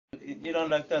You don't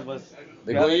like that, but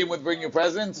The goyim would bring you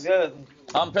presents yeah.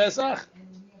 on Pesach.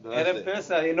 Erev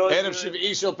Pesach, you know. Erev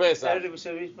Shvi'i Shel Pesach. Erev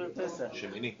Shvi'i Shel Pesach.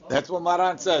 That's what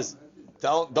Maran says.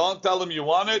 Don't tell them you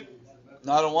want it.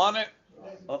 No, I don't want it.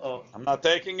 I'm not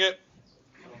taking it.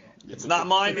 It's not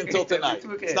mine until tonight.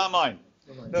 It's not mine.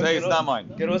 Say it's not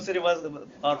mine. Grocery was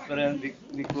our friend.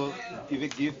 We go give a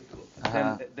gift.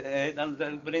 Then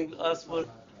they'll bring us for.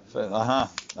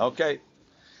 Okay.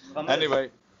 Anyway,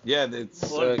 yeah, it's.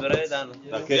 Bread and.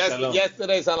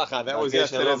 Yesterday's halakha. That was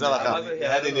yesterday's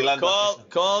halakha.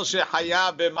 Kol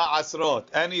shechayav b'ma'asrot.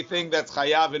 Anything that's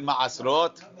chayav in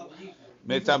ma'asrot.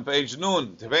 Metam page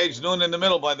nun. Page nun in the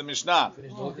middle by the Mishnah.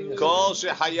 Kol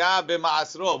shechayav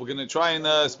b'ma'asrot. We're going to try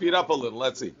and speed up a little.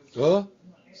 Let's see.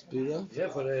 Speed up? Yeah,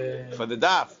 for the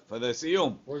daf, for the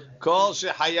siyum. Kol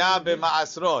shechayav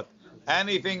b'ma'asrot.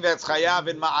 Anything that's chayav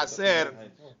in ma'aser,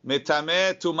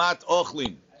 metameh tumat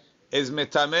ochlim, is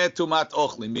metameh tumat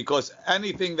ochlim, because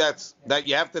anything that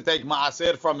you have to take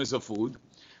ma'aser from is a food,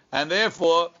 and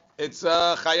therefore it's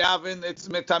chayav in, it's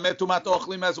metameh tumat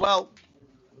ochlim as well.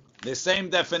 The same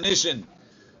definition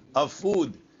of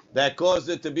food that caused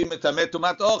it to be metameh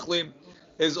tumat ochlim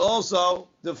is also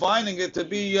defining it to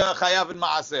be chayav in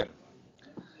ma'aser.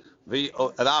 The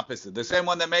opposite. The same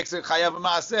one that makes it chayav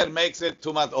ma'aser makes it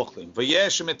tumat ochlim.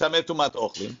 V'yesh metameh tumat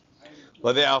ochlim.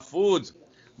 But there are foods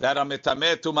that are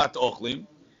metameh tumat ochlim.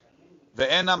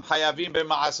 Ve'enam chayavim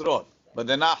b'ma'asrot. But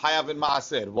they're not chayav in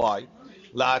ma'aser. Why?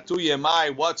 La'atu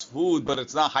yemai. What's food but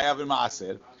it's not chayav in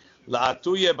ma'aser?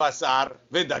 La'atu ye basar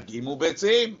v'dagim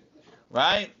u'betzim.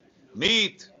 Right?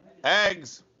 Meat,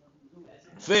 eggs,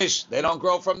 fish. They don't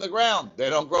grow from the ground. They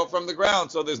don't grow from the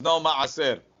ground, so there's no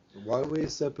ma'aser. Why we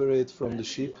separate from the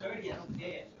sheep?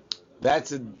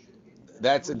 That's a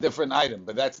different item,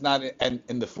 but that's not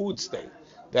in the food state.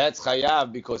 That's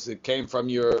chayav because it came from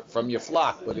your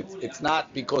flock, but it's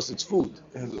not because it's food.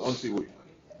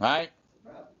 Right?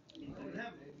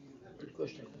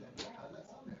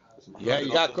 Yeah,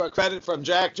 you got credit from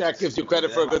Jack. Jack gives you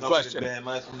credit for a good question.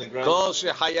 Kol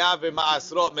shechayav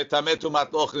b'ma'asrot metameh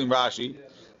tumat ochlim Rashi.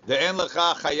 De'en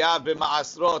lecha chayav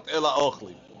b'ma'asrot ela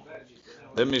ochlim.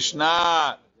 The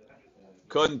Mishnah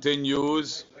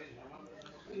continues.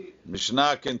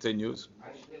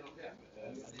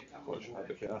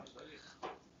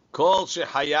 Kol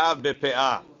shechayav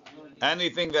bepe'ah.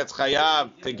 Anything that's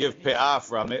chayav to give pe'ah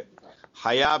from it,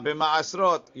 chayav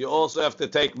b'ma'asrot. You also have to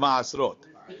take ma'asrot.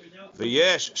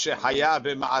 V'yesh shechayav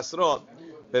b'ma'asrot.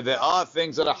 But there are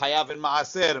things that are chayav in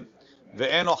ma'aser.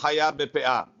 Ve'eno chayav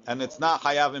bepe'ah. And it's not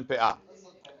chayav in pe'ah.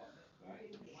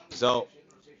 So,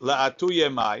 la'atu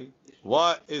yemai,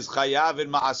 what is chayav in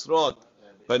ma'asrot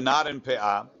but not in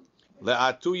pe'ah?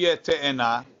 La'atu ye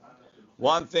te'ena,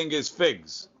 one thing is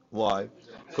figs. Why?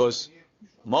 Because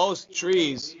most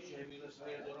trees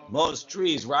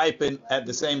ripen at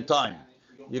the same time.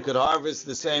 You could harvest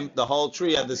the whole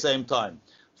tree at the same time.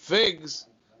 Figs,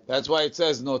 that's why it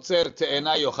says notzer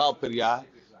te'ena yochal pirya.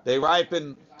 They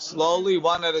ripen slowly,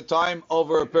 one at a time,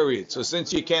 over a period. So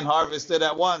since you can't harvest it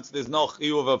at once, there's no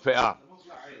chiyuv of pe'ah.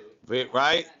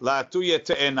 Right? La'atu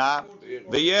te'ena,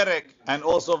 v'yerek, and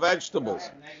also vegetables.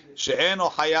 She'eno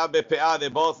hayav bepe'ah, they're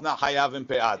both not hayav in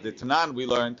pe'ah. The Tanan we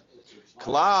learned,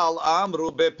 klal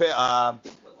amru bepe'ah,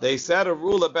 they said a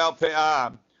rule about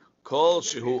pe'ah, kol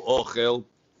shehu ochel,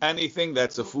 anything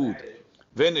that's a food,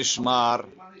 v'nishmar,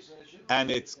 and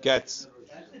it gets,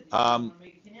 and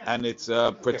it's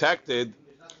protected,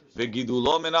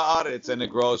 v'gidulo min ha'aretz, and it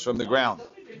grows from the ground.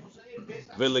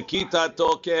 V'lekita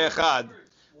to ke'echad,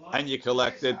 and you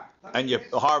collect it, and you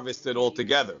harvest it all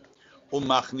together.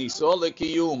 Umachniso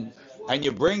lekiyum, and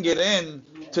you bring it in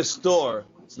to store.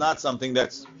 It's not something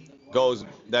that goes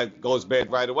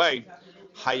bad right away.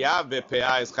 Hayav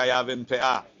bepe'ah is chayav in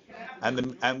pe'ah,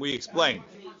 and we explain.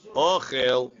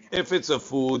 Ochel, if it's a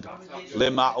food,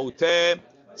 lema'uteh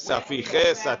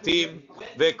safiche satim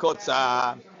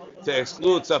ve'kotza. To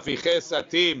exclude safiche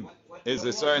satim is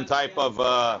a certain type of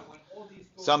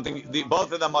something.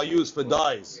 Both of them are used for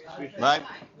dyes, right?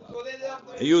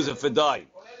 They use it for dye.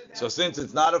 So since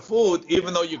it's not a food,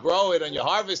 even though you grow it and you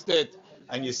harvest it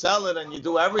and you sell it and you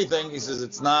do everything, he says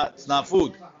it's not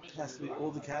food. It has to be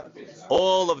all the categories.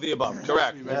 All of the above,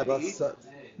 correct. Yeah, but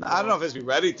I don't know if it has to be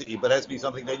ready to eat, but it has to be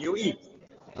something that you eat.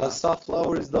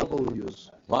 safflower is double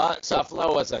use. What?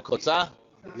 Safflower, what's that? Kotza?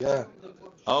 Yeah.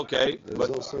 Okay, but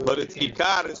it's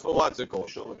ikar is for what's it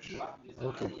called?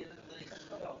 Okay.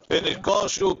 And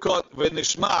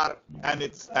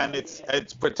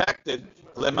it's protected.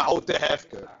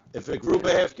 If it grew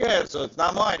behefker, so it's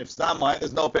not mine. If it's not mine,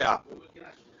 there's no pe'ah.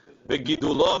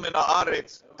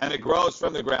 And it grows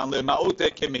from the ground.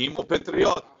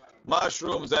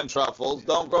 mushrooms and truffles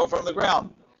don't grow from the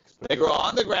ground. They grow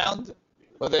on the ground,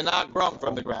 but they're not grown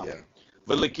from the ground.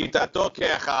 V'likitato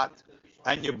ke'achat,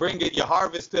 and you bring it, you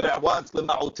harvest it at once,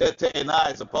 l'ma'uteh te'ena,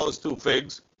 as opposed to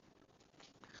figs.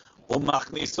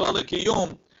 U'machniso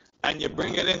l'kiyum, and you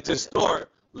bring it into store,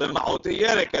 l'ma'uteh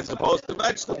yerek, as opposed to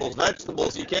vegetables.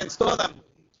 Vegetables, you can't store them.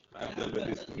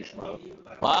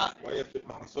 What?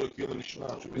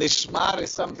 Nishmar is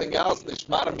something else.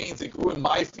 Nishmar means it grew in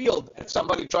my field. If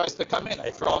somebody tries to come in, I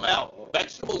throw them out.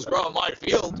 Vegetables grow in my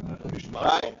field.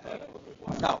 Right?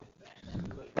 No.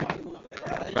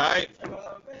 Right?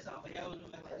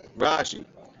 Rashi.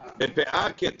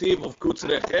 בפאה כתיב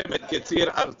ובקוצריכם את קציר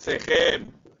ארצכם.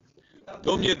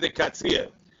 דומיה דקציר.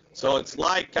 So it's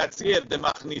like קציר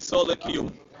דמכניסו לקיום.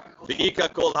 ואיקה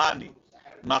כל הני.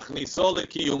 מכניסו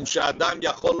לקיום שאדם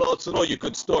יכול לעוצרו, you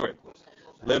could store it.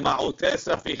 למעוטי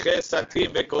ספיחי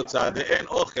סתים וקוצה, דאין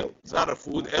אוכל, זר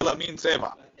food, אלא מין צבע.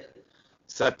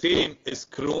 סתים is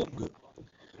krung,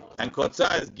 and קוצה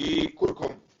is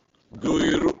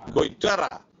גויטרה.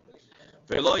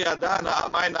 ולא ידענה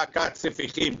המי נקת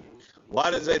ספיחים.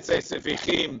 Why does it say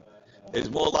ספיחים? Is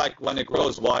more like when it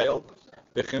grows wild.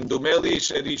 וכמדומה לי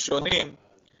שראשונים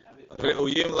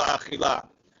ראויים לאכילה.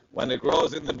 When it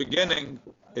grows in the beginning,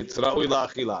 it's ra'ui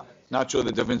la'achila. Not sure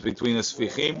the difference between a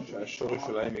sfichim.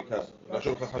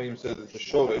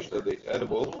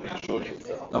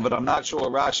 No, but I'm not sure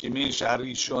what Rashi means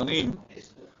sharishonim.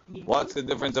 What's the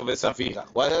difference of a saficha?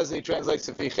 Why does he translate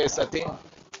safiche satim?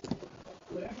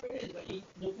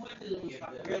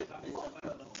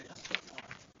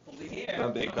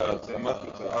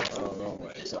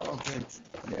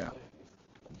 Yeah.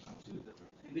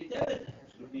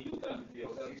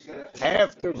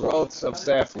 Aftergrowths of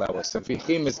safflower.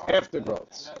 Safichim is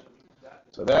aftergrowths.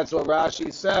 So that's what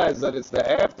Rashi says, that it's the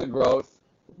aftergrowth.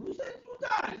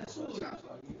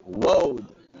 Woad.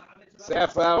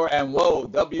 Safflower and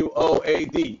woad.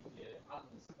 W-O-A-D.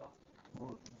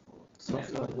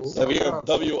 Have you heard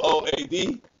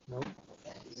W-O-A-D?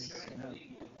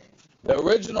 The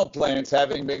original plants,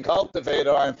 having been cultivated,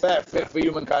 are in fact fit for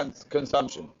human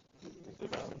consumption.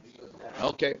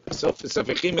 Okay, so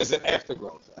Safichim is an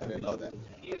aftergrowth. I didn't know that.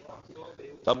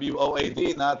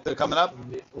 W-O-A-D, not coming up?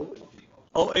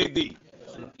 O-A-D.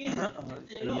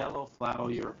 The yellow flower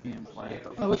European plant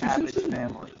of the cabbage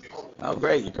family. Oh,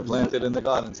 great, you can plant it in the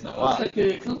gardens now. Wow.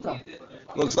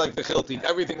 Looks like the chilti.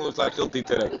 Everything looks like chilti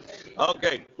today.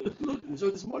 Okay.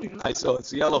 I saw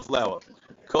it's yellow flower.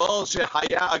 Kol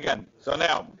shehaya again. So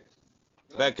now,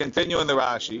 we're continuing the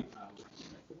Rashi.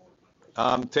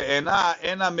 Te'ena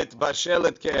ena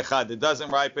mitbashelet ke'echad. It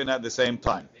doesn't ripen at the same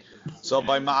time. So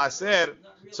by ma'aser,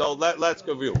 so let's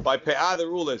review. By pe'ah, the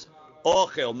rule is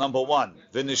ochel, number one.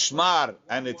 V'nishmar,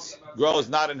 and it grows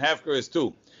not in hefker, is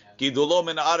two. Gidulo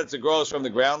min haaretz, it grows from the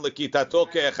ground. L'kitato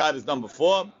ke'echad is number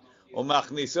four.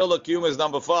 U'machniso l'kiyum is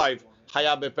number five.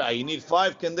 Chayav be'pe'ah. You need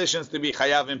five conditions to be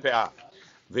chayav in pe'ah.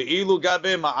 Ve'ilu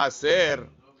gabe ma'aser.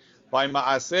 By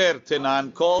ma'aser,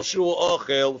 tenan kol shu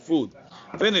ochel, food.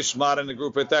 V'nishmar, and it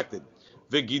grew protected.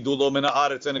 V'gidulo min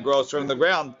haaretz, and it grows from the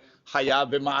ground. Hayav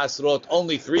b'ma'asrot,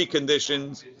 only three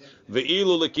conditions.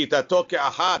 Ve'ilu l'kitato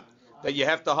ke'achat, that you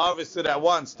have to harvest it at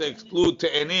once to exclude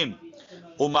te'enim.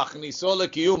 U'machniso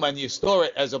l'kiyum, and you store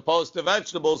it as opposed to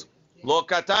vegetables. Lo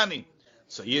katani.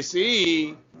 So you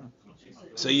see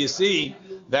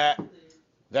that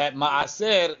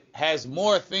ma'aser has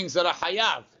more things that are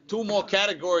hayav. Two more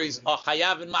categories are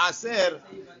hayav and ma'aser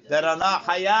that are not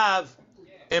hayav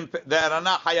in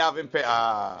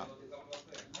pe'ah.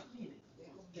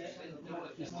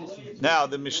 Now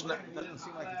the Mishnah. It doesn't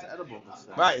seem like it's edible.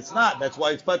 Right, it's not. That's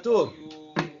why it's patur.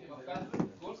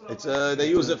 It's they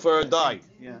use it for a dye.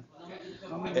 Yeah.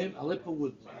 Aleppo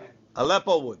wood.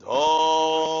 Aleppo wood.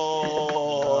 Oh.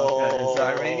 Is it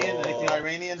Iranian? Anything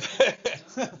Iranian?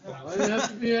 Why do you have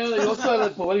to be also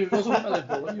Aleppo? What do you want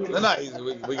Aleppo? No,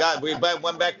 we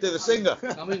went back to the singer.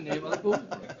 Come in, name Aleppo.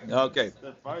 Okay.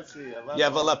 The Farsi, You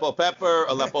have Aleppo pepper,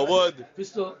 Aleppo wood,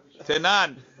 Fisto.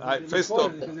 tenan,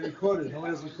 fisto.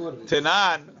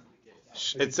 Tenan.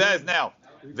 It says now,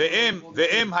 ve'im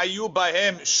hayu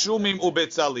bahem shumim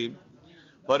ubetzalim.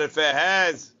 But if it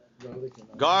has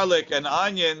garlic and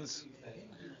onions,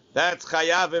 that's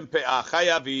chayav in pe'ah.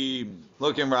 Chayavim.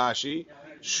 Look in Rashi.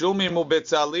 Shumim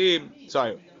ubetzalim.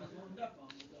 Sorry.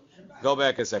 Go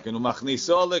back a second.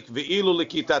 Umachniso ve'ilu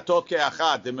lekitato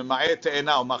ke'achad. Demema'eh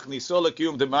te'ena. Umachniso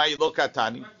lekiyum demema'eh lo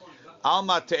katani.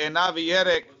 Alma te'ena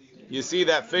v'yerek. You see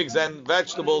that figs and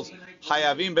vegetables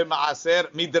chayavim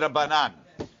b'ma'aser midrabanan.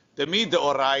 The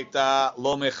midoraita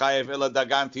lo mechayev ela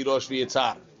dagan tirosh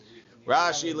v'yitzar.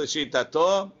 Rashi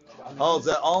l'shitato holds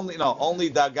that only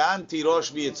dagan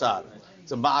tirosh v'yitzar.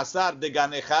 So ma'asar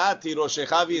deganecha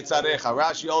tiroshecha v'yitzarecha.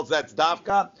 Rashi holds that's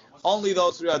davka. Only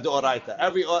those three are deoraita.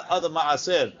 Every other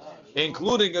ma'aser,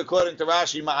 including according to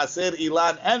Rashi, ma'aser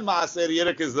ilan and ma'aser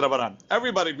yerik is drabanan.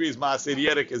 Everybody agrees ma'aser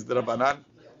yerik is drabanan.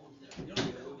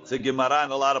 It's a Gemara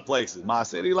in a lot of places.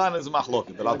 Ma'aser ilan is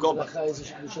machloket, but I'll call it.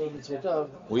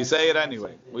 We say it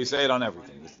anyway. We say it on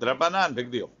everything. It's drabanan, big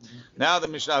deal. Now the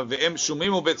Mishnah, ve'im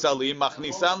shumim u'betzalim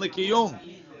machnisan l'kiyum.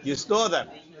 You store them.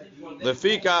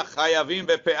 Lefika chayavim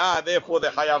bepe'ah. Therefore,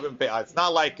 they're chayavim bepe'ah. It's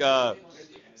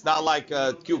not like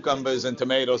cucumbers and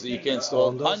tomatoes that you can't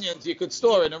store. Onions you could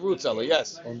store in a root cellar.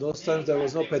 Yes. On those times there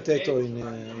was no potato in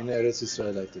Eretz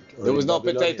Israel, I think. There was no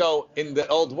potato in the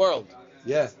old world.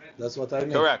 Yeah, that's what I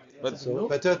mean. Correct. But so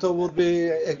potato would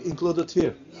be included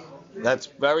here. That's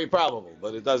very probable,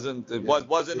 but it doesn't. It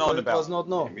wasn't known about. It was not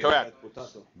known. Correct.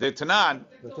 The Tanan,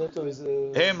 potato is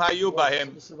him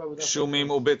hayubahim shumim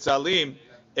ubetzalim.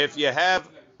 If you have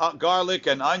garlic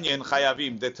and onion,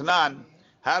 chayavim. The Tanan,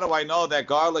 how do I know that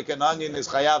garlic and onion is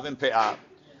chayavim pe'ah?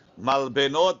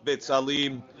 Malbenot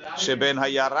betzalim sheben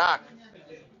hayarak.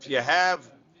 If you have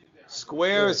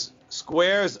squares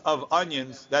of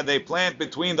onions that they plant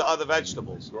between the other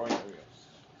vegetables.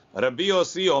 Rabbi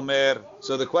Yossi Omer.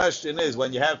 So the question is,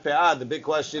 when you have pe'ah, the big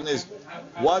question is,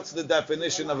 what's the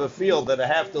definition of a field that I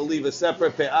have to leave a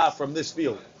separate pe'ah from this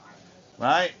field?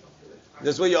 Right?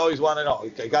 That's what you always want to know.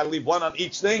 Okay, got to leave one on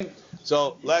each thing.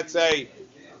 So let's say,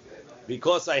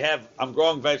 because I'm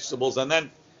growing vegetables, and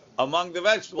then among the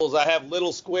vegetables I have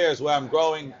little squares where I'm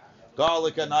growing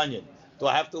garlic and onion. Do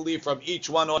I have to leave from each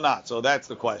one or not? So that's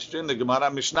the question. The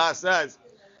Gemara Mishnah says,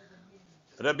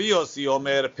 Rabbi Yossi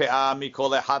Omer pe'ah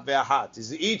mikol echad ve'achat.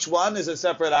 Each one is a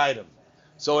separate item.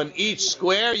 So in each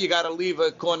square you got to leave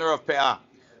a corner of pe'ah.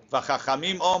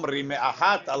 V'chachamim omri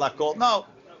me'achat alakol. No,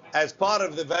 as part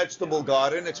of the vegetable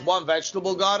garden, it's one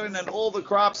vegetable garden, and all the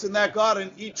crops in that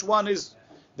garden,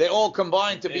 they all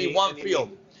combine to be one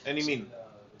field. Any mean?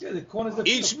 Yeah, the corners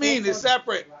Each mean is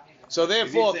separate. So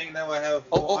therefore, is he saying now I have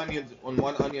four onions on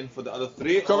one onion for the other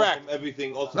three? Correct. Or from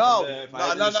everything also?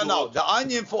 No. The The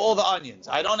onion for all the onions.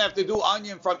 I don't have to do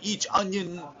onion from each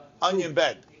onion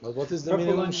bed. But what is the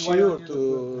minimum shiur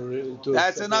to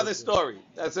That's another story.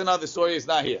 It's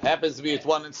not here. Happens to be it's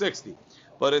 1 in 60,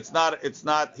 but it's not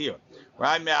here.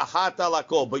 Right?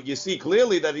 But you see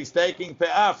clearly that he's taking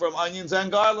pe'ah from onions and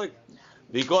garlic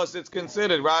because it's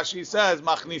considered. Rashi says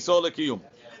machniso lekiyum.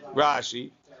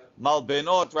 Rashi.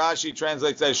 Malbenot, Rashi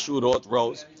translates as shurot,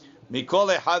 rows. Mikol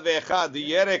echad ve'echad,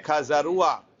 yerek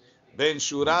hazarua, ben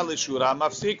shura l'shura,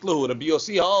 mafsik lehu. Rabbi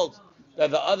Yossi holds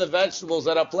that the other vegetables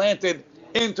that are planted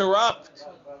interrupt.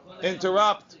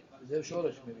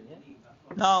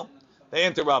 No, they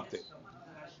interrupt it.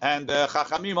 And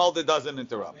Chachamim hold it doesn't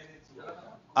interrupt.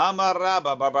 Amar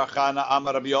Rabba Bar Chana,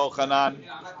 Amar Rabbi Yochanan.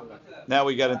 Now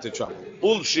we get into trouble.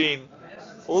 Ulshin,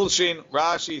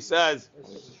 Rashi says,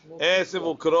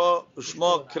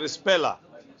 Crispella.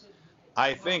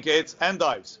 I think it's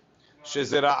endives.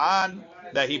 Shezira'an,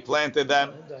 that he planted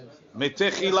them.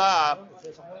 Mitechila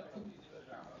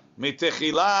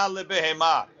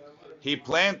lebehema. He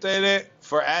planted it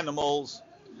for animals.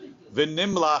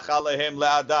 V'nimlach alehem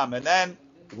le'adam. And then,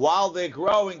 while they're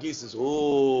growing, he says,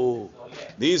 ooh,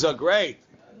 these are great.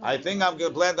 I think I'm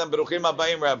going to plant them, Beruchim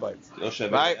Abayim, Rabbi.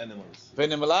 Right?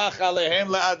 V'nimlach alehem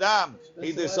le'adam.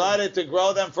 He decided to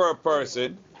grow them for a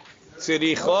person.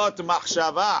 Tzirichot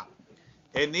machshava.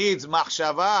 It needs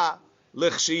machshava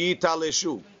l'chshiyita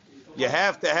l'shu. You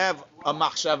have to have a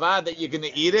machshava that you're going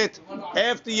to eat it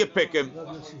after you pick him.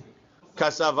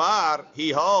 Kasavar,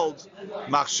 he holds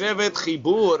machshevet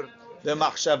chibur, the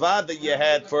machshava that you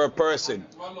had for a person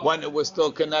when it was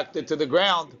still connected to the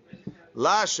ground.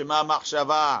 La shema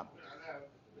machshava.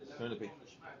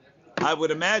 I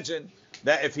would imagine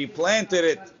that if he planted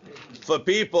it for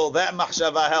people, that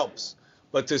machshava helps.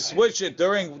 But to switch it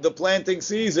during the planting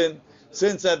season,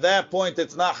 since at that point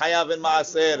it's not hayav in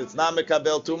maaser, it's not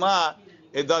mekabel tuma,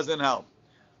 it doesn't help.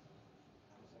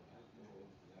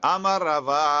 Amar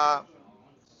Rava,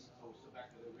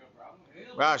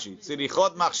 Rashi,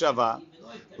 tzirichot machshava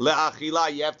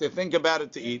le'achila, you have to think about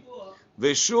it to eat.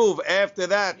 V'shuv, after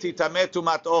that, titameh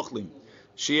tumat ochlim.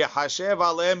 Sheyachashev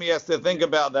aleim, he has to think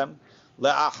about them.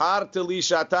 Le'achar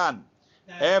telishatan,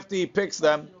 after he picks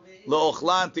them,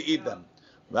 le'ochlan, to eat them.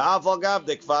 Ve'afagav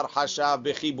dekvar hashav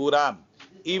b'chiburam,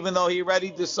 even though he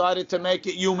already decided to make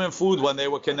it human food when they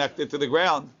were connected to the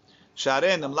ground.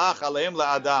 Sharen nemlach aleim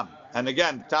le'adam. And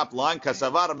again, top line,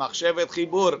 kasavar machshevet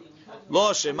chibur,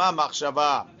 lo shema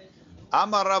machshava.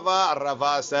 Amar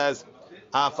Rava says,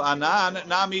 afanan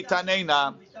nami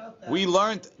tanena. We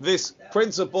learned this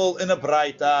principle in a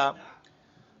Braita.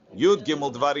 Yud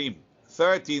Gimel Dvarim.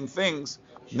 13 things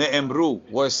ne'emru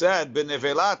were said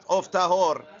b'nevelat of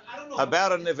tahor,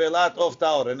 about a nevelat of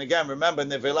tahor. And again, remember,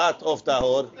 nevelat of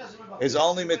tahor is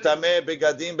only mitameh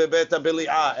begadim bebet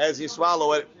habili'ah. As you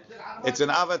swallow it, it's an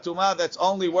avatuma that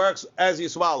only works as you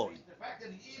swallow it.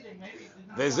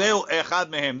 Vezeu echad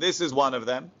mehem. This is one of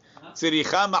them.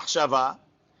 Tziricha machshava.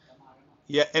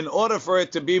 In order for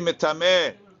it to be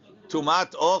mitameh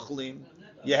tumat ochlim,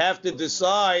 you have to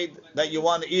decide that you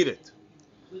want to eat it.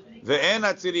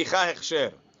 Ve'ena tziricha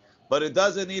hechsher. But it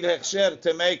doesn't need hechsher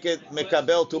to make it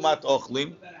mekabel tumat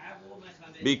ochlim,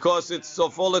 because it's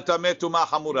sofo letameh tumah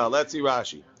hamura. Let's see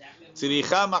Rashi.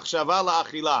 Tziricha machshava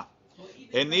la'achila.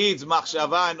 It needs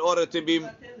machshava in order to be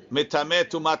metameh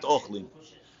tumat ochlim.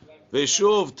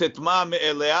 Ve'shuv tetma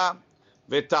me'elea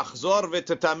ve'tachzor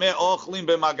ve'tetameh ochlim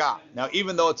b'maga. Now,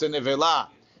 even though it's a nevela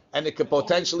and it could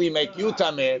potentially make you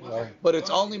tameh, but it's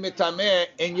only metameh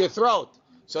in your throat.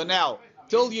 So now,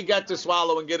 till you get to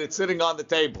swallow and get it sitting on the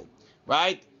table,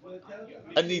 right?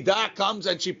 A nida comes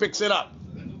and she picks it up.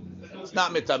 It's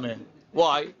not metameh.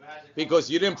 Why? Because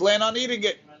you didn't plan on eating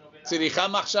it. Tziricha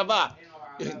machshava.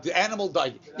 The animal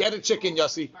died. You had a chicken,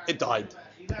 Yossi. It died.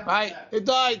 Right? It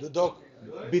died. The dog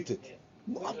beat it.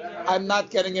 I'm not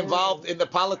getting involved in the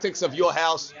politics of your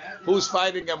house. Who's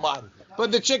fighting and what?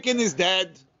 But the chicken is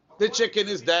dead. The chicken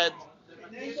is dead.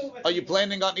 Are you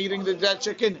planning on eating the dead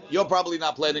chicken? You're probably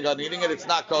not planning on eating it. It's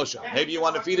not kosher. Maybe you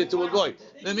want to feed it to a goy.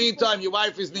 In the meantime, your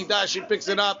wife is nida. She picks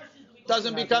it up.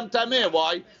 Doesn't become tameh.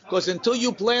 Why? Because until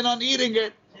you plan on eating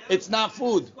it, it's not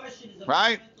food.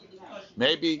 Right?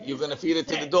 Maybe you're going to feed it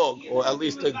to the dog, or at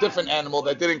least a different animal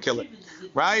that didn't kill it.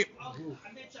 Right?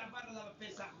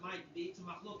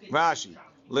 Rashi.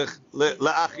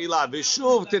 La'achila.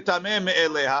 V'shuv tetameh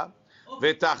me'eleha.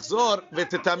 V'tachzor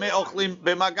v'tetameh ochlim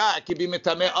b'maga. It can be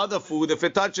metameh other food if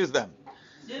it touches them.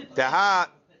 Taha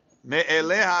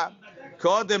me'eleha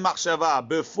kodem machshava.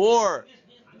 Before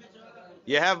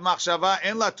you have machshava,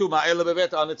 en la tuma ela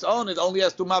bebeta. On its own, it only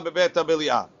has tuma bebeta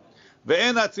bili'ah.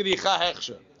 Ve'ena tziricha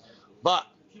hechsher. But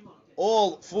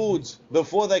all foods,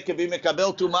 before they can be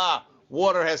mekabel tuma,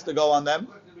 water has to go on them.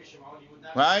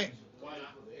 Right?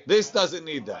 This doesn't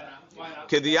need that.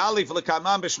 Kediyalif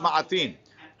lekamam b'shma'atin.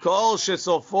 Kol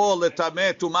shesofo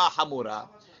letameh tuma hamura.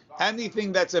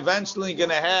 Anything that's eventually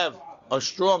going to have a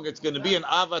strong, it's going to be an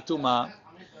avatuma.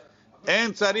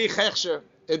 En tzarich hechsher.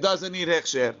 It doesn't need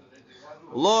hechsher.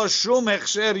 Lo shum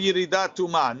hechsher yiridat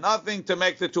tuma. Nothing to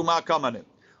make the tuma come on it.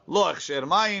 Lo hechsher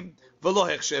mayim. V'lo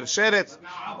hechsher sheret.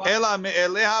 Ela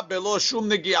me'eleha belo shum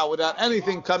negiah. Without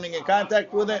anything coming in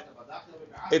contact with it,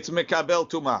 it's mekabel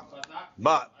tuma.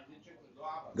 But,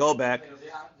 go back.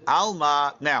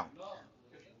 Alma, now,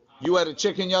 you had a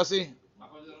chicken, Yossi?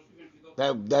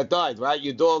 That died, right?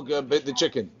 Your dog bit the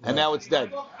chicken, and now it's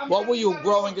dead. What were you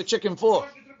growing a chicken for?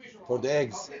 For the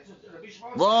eggs.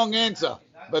 Wrong answer.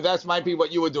 But that might be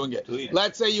what you were doing it.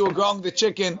 Let's say you were growing the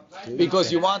chicken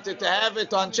because you wanted to have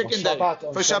it on chicken day.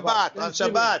 For Shabbat. On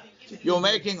Shabbat. You're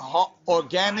making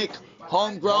organic,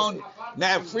 homegrown,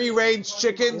 now free-range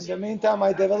chickens. In the meantime,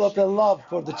 I developed a love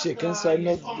for the chicken, so I'm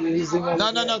not using any.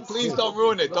 No, please don't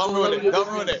ruin it. Don't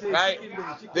ruin it, right?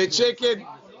 The chicken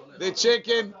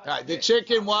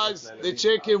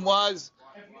was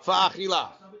for achila.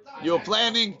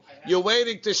 You're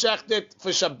waiting to shecht it for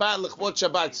Shabbat, l'chvot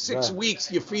Shabbat. 6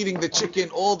 weeks you're feeding the chicken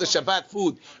all the Shabbat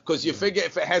food, because you figure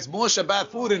if it has more Shabbat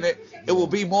food in it, it will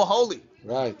be more holy.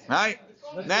 Right.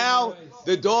 Now,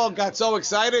 the dog got so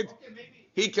excited,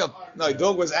 he killed. No, the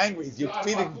dog was angry. You're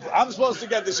feeding. I'm supposed to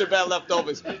get the Shabbat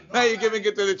leftovers. Now you're giving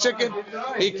it to the chicken.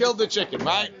 He killed the chicken,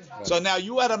 right? So now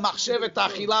you had a machshevet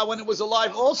achila when it was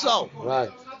alive also. Right.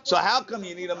 So how come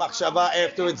you need a machshava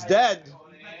after it's dead?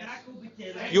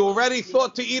 You already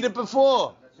thought to eat it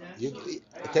before.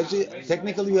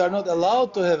 Technically, you are not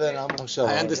allowed to have an machshava.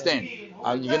 I understand.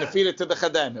 You're going to feed it to the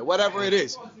chadam, whatever it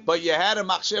is. But you had a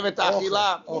machshevet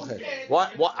achila. Okay.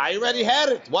 What? I already had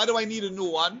it. Why do I need a new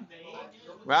one?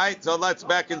 Right? So let's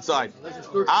back inside.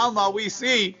 Alma, we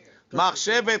see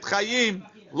machshevet chayim.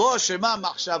 Lo shema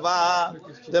machshava.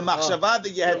 The machshava that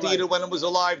you had to eat it when it was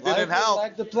alive didn't help.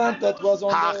 Like the plant that was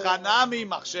on Hachanami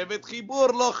machshevet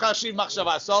chibur lo chashiv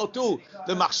machshava. So too,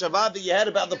 the machshava that you had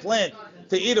about the plant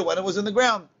to eat it when it was in the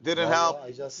ground didn't help.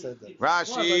 I just said that.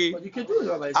 Rashi. But you can do it,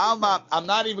 Rabbi. Alma, I'm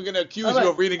not even going to accuse you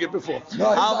of reading it before.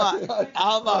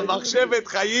 Alma, machshevet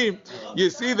chayim. You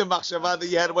see the machshava that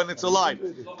you had when it's alive.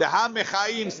 Teham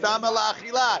mechayim stam ala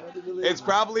achila. It's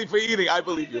probably for eating. I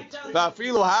believe you.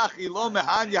 Va'afilu hachi lo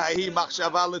mehanya hi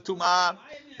machshava letumah.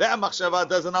 That machshava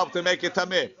doesn't help to make it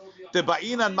tameh.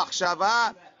 Tebainan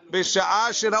machshava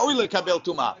בשעה שראוי לקבל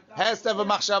טומאה. Has to have a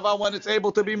מחשבה when it's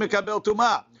able to be מקבל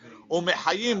טומאה.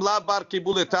 ומחיים לה בר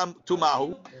קיבול טומאה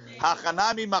הוא.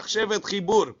 הכנה ממחשבת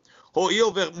חיבור. הואיל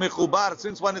ומחובר,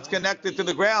 since when it's connected to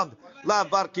the ground, לה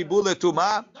בר קיבול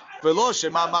טומאה, ולא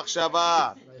שמע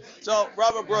מחשבה. So,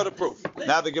 Rava brought a proof.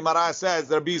 Now the Gemara says,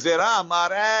 Rabbi Zera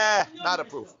amar, not a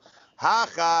proof.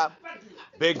 Hacha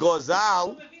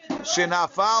begozal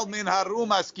shenafal min harum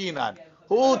askinan.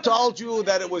 Who told you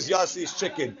that it was Yassi's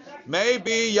chicken?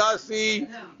 Maybe Yassi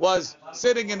was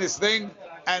sitting in his thing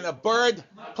and a bird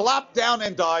plopped down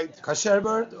and died. Kasher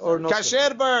bird or not?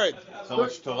 Kasher bird. So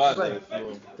much Torah that if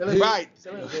you... Right.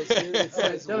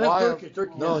 It's wild.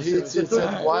 No, it's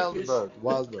a wild bird.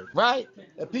 Wild bird. Right.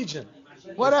 A pigeon.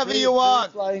 Whatever Free- you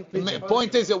want. free flying pigeon.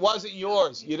 Point is, it wasn't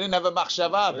yours. You didn't have a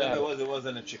machshava. Whatever it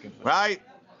wasn't a chicken. Right?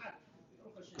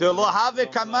 The lo have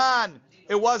kaman.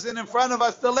 It wasn't in front of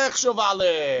us. The lechshuv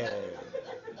aleh.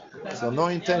 So no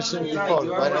intention before.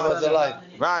 When I was alive.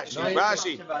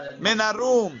 Rashi.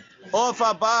 Menarum. Of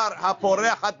abar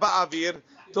haporechat ba'avir.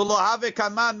 To lo have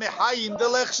kaman mechayim the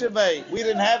lechshevei. We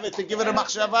didn't have it to give it a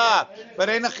machshava. But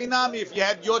ein chinami. If you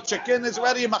had your chicken, it's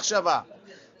already a machshava.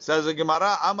 Says the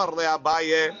Gemara, Amar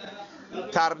le'abaye,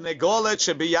 Tarnegolet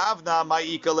shebiyavna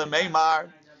ma'ika le'meimar.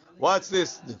 What's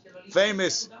this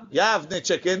famous Yavne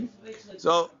chicken?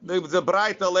 So there's a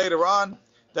Braita later on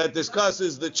that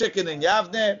discusses the chicken in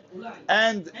Yavne,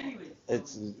 and it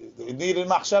needed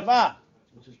machshava.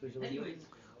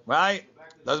 Right?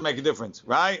 Doesn't make a difference,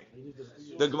 right?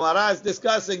 The Gemara is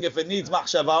discussing if it needs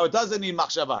machshava or it doesn't need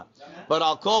machshava. But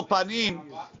I'll call panim.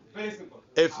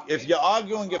 If you're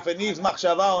arguing if it needs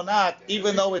machshava or not,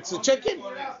 even though it's a chicken,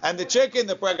 and the chicken,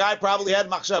 the guy probably had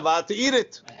machshava to eat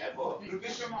it.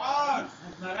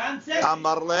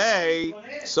 Amarlei,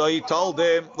 so he told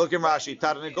him, look in Rashi,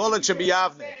 Tarnegolet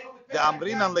shebiyavne, the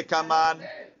amrinan lekaman,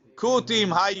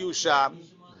 kutim hayusham,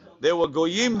 they were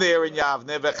goyim there in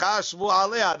Yavne, vechashvu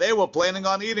alea, they were planning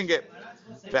on eating it.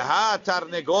 Veha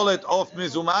tarnegolet of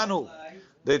mizumanu,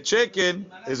 the chicken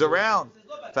is around.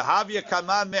 V'havya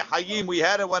kaman mehayim. We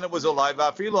had it when it was alive.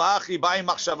 V'afilu hachi ba'im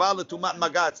machshava letumat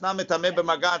maga. It's not metameh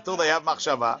b'maga until they have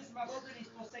machshava.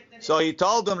 So he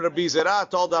told them. Rabbi Zera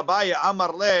told Abaye,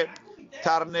 Amar le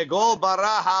tarnegol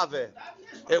bara have.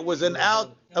 It was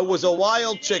a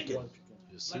wild chicken.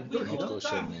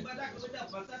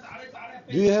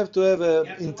 Do you have to have an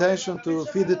intention to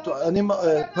feed it to animal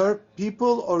per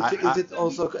people, or is it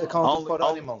also accounted for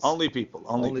animals? Only people.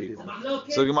 Only people.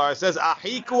 So Gemara says,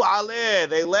 Ahiku aleh.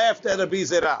 They laughed at Rabbi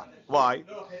Zera. Why?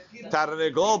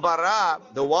 Tarnegol bara,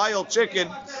 the wild chicken,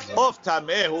 of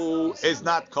tamehu is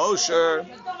not kosher.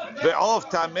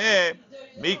 Ve'of tameh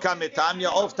mika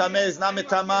metamya. Of tameh is not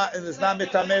metamah and is not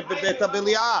metameh bebeta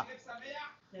biliyah.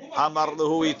 Amar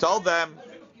luhu, he told them.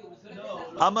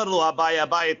 Amar lu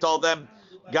Abaye told them.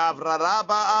 Gavra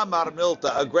Rabba Amar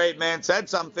Milta, a great man said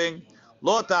something.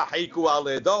 Lo tahiku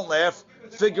aleh. Don't laugh.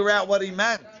 Figure out what he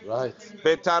meant. Right.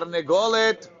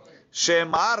 Betarnegolet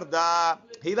shemarda.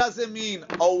 He doesn't mean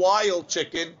a wild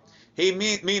chicken. He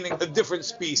meaning a different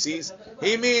species.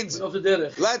 He means,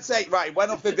 let's say, right,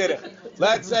 went off the derech.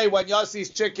 Let's say when Yossi's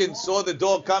chicken saw the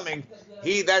dog coming,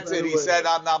 that's it. He said,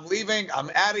 I'm leaving, I'm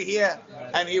out of here,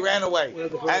 and he ran away.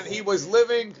 And he was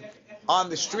living on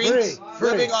the streets,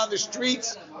 living on the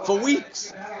streets for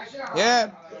weeks.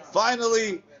 Yeah.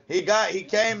 Finally, he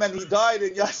came and he died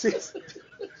in Yossi's.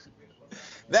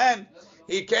 Then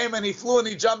he came and he flew and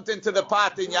he jumped into the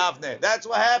pot in Yavne. That's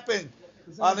what happened.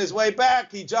 On his way back,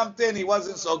 he jumped in. He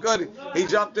wasn't so good. He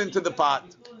jumped into the pot.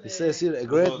 He says here, a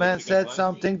great man said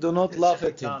something, do not laugh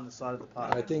at him.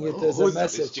 I think it is a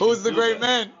message. Who's the great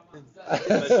man?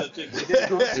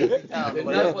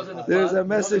 There's a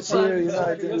message here,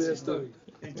 I think we have to...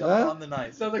 On the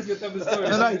knife. No,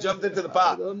 he jumped into the I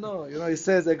pot. don't know. He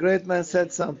says a great man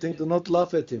said something, do not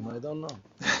laugh at him. I don't know.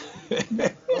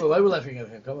 Why are we laughing at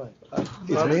him? Come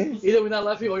on. Me? Either we're not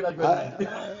laughing or you're not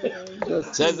good.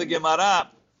 Says the Gemara.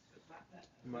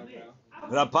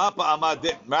 Rapapa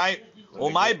Amad, right?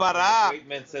 Umay bara,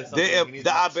 the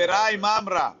Abirai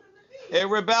Mamra. It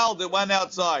rebelled, it went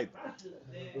outside.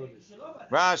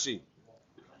 Rashi.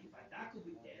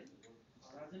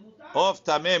 Of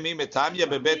tameh mi metamya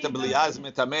bebeta b'liaz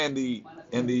metameh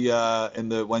in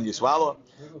the when you swallow.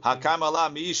 Hakam ala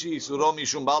miishi isuro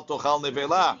mishum bal tochal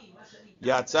nevela.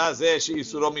 Yatsa ze shi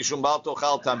isuro mishum bal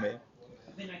tochal tameh.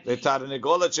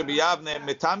 V'tarnegolet shebiyavne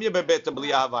metamya bebeta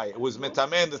b'liavai. It was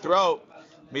metameh in the throat.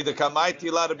 Mida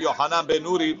kamaiti la Rabbi Yohanan ben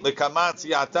Nuri lekamat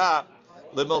siyata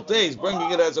lemiltei. He's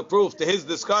bringing it as a proof to his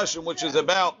discussion, which is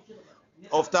about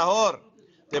of tahor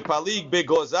the palig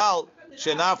begozal.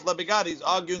 Shenaf labigad. He's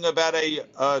arguing about a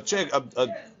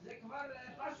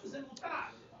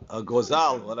a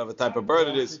gozal, whatever type of bird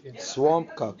it is.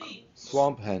 Swamp cock.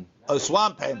 Swamp hen. A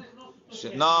swamp hen.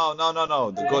 No.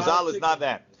 The gozal is not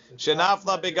that.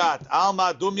 Shenafla begat.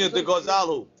 Alma dumya de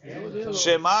gozalu.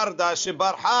 Shemarda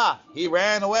shebarha. He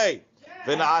ran away.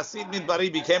 V'na'asid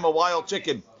midbari became a wild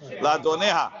chicken.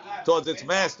 Ladoneha, towards its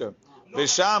master.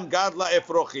 V'sham gadla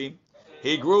efrochim.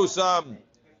 He grew some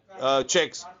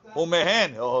chicks.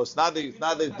 Umehen. Oh, it's not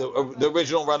the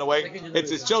original runaway.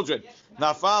 It's his children.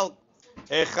 Nafal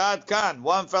echad kan.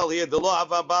 One fell here. Delo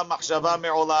havaba machshava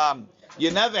me'olam.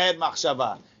 You never had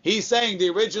machshava. He's saying the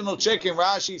original chicken.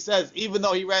 Rashi says even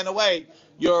though he ran away,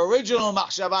 your original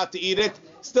machshava to eat it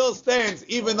still stands,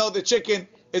 even though the chicken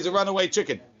is a runaway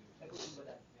chicken.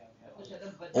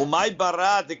 Umay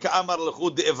bara de ka'amar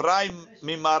lechud de Ephraim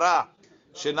mimara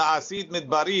shena'asid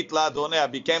midbarit la'adoneh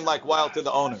became like wild to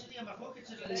the owner.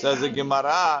 Says the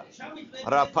Gemara,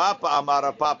 Rapapa Amar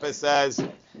Rapapa says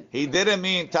he didn't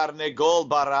mean tarnegol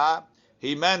bara,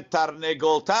 he meant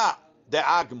tarnegolta de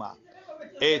agma.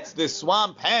 It's the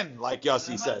swamp hen, like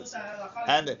Yossi says,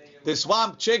 and the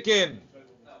swamp chicken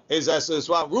is asur, the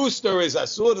swamp rooster is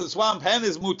asur, the swamp hen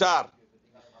is mutar.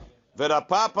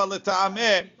 Verapapa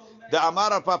letaameh. The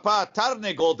Amara Papa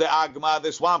Tarnegol de Agma,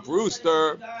 the swamp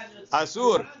rooster,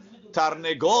 Asur.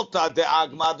 Tarnegolta de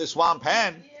Agma, the swamp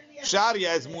hen,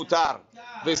 Sharia is mutar.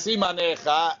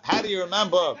 Vesimanecha, how do you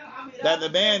remember that the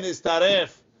man is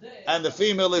taref and the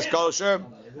female is kosher?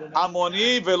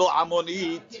 Amoni velo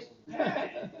amonit.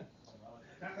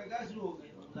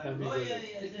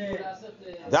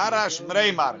 Darash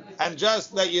Mreimar, and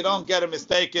just that you don't get a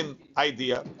mistaken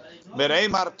idea,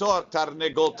 Mreimar taught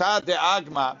Tarnegolta de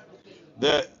Agma,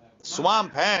 the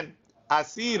swamp hen,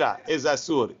 Asira is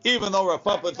Asur. Even though Rav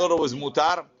Papa thought it was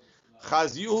mutar,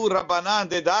 Chazyuhu Rabbanan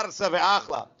de Darsa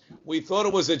ve'achla. We thought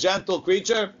it was a gentle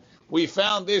creature. We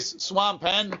found this swamp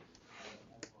hen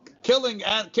killing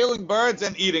birds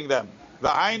and eating them.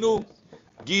 V'hainu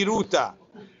Giruta.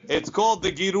 It's called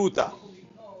the Giruta.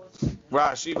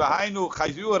 Rashi V'hainu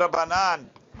Chazyuhu Rabbanan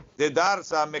de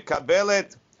Darsa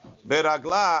mekabelet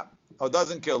beragla. Oh,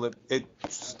 doesn't kill it. It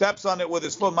steps on it with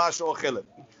his foot. Masho ochelet.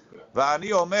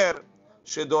 V'ani omer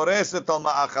shedoreset al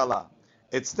ma'achala.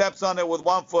 It steps on it with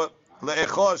one foot.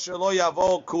 Le'echor shelo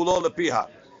yavo kulo lepiha.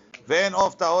 Ve'en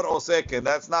of tahor oseken.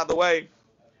 That's not the way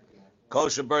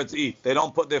kosher birds eat. They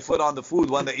don't put their foot on the food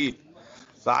when they eat.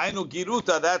 V'ainu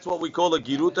giruta. That's what we call a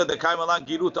giruta. The kaimalan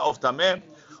giruta of tameh.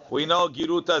 We know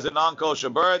giruta is a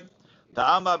non-kosher bird.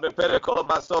 Ta'ama beperekol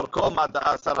basor kol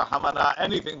mata'asar hamana.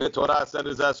 Anything the Torah said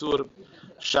is asur.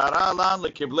 Sharalan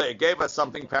lekible. It gave us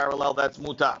something parallel. That's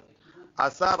mutar.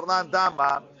 Asar lan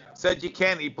dama said you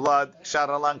can't eat blood.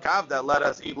 Sharalan kavda, let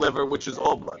us eat liver, which is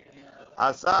all blood.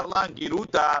 Asar lan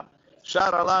giruta.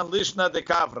 Sharalan lishna de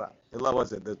kavra. What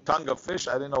was it? The tongue of fish?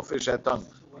 I didn't know fish had tongue.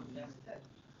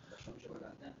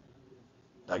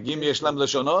 Dagim yesh lem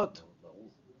leshonot?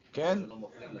 Ken?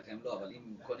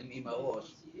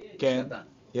 Ken?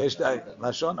 Yesh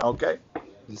lashon? Okay.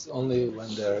 It's only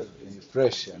when they're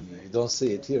fresh, and you don't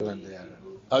see it here when they are.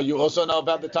 Oh, you also know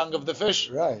about the tongue of the fish?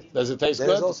 Right. Does it taste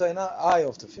There's good? also an eye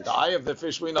of the fish. The eye of the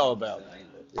fish we know about.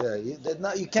 Yeah,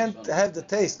 you can't have the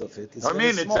taste of it. It's I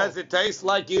mean, it small. says it tastes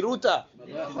like giruta.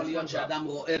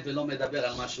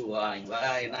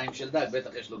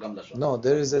 No,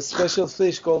 there is a special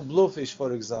fish called bluefish,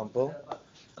 for example.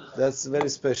 That's very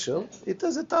special. It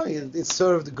has a tongue. It's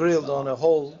served grilled on a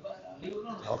whole.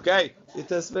 Okay. It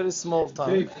has very small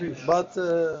tongue, but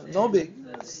no big.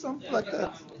 Something like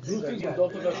that.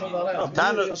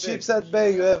 Sheep's at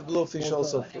bay, you have bluefish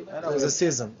also. There's a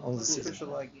season on the season.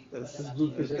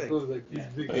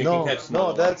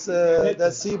 No, that's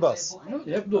sea bass.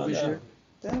 You have bluefish here.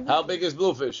 How big is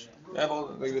bluefish? They have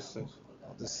all like this things.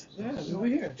 Yeah, over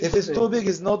here. If it's too big,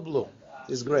 it's not blue.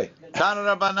 It's gray. Tana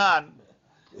Rabbanan.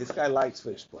 This guy likes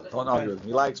fish, but don't argue with him.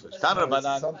 He likes fish. Tana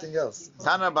Rabbanan. Something else.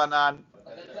 Tana Rabbanan.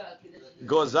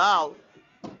 Gozal,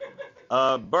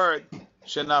 a bird,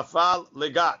 shenafal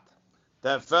legat,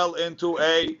 that fell into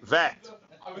a vat.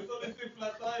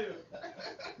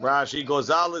 Rashi,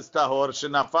 Gozal is tahor,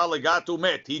 shenafal legat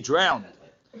umet. He drowned.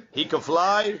 He can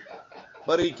fly,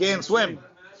 but he can't swim.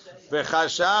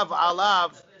 V'chashav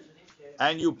alav,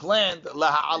 and you planned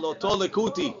laha'aloto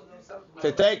lekuti,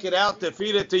 to take it out to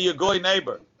feed it to your goy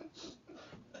neighbor.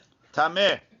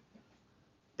 Tameh.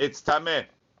 It's tameh.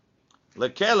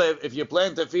 Lekelev, if you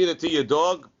plan to feed it to your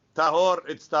dog, tahor,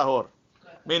 it's tahor.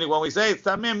 Meaning, when we say it's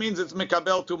tameh, means it's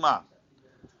mikabel tuma.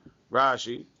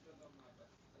 Rashi,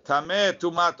 tameh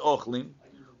tumat ochlim,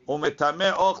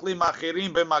 umetameh ochlim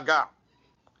achirim b'maga.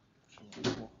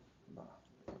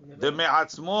 The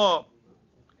me'atzmo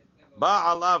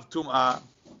ba'alav tum'ah,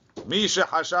 Misha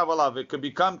hashav alav. It could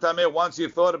become tameh once you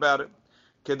thought about it.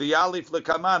 Kediyalif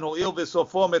lekaman hu il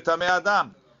v'sofo metameh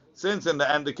adam. Since in the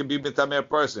end it can be metameh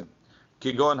person.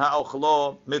 Kigon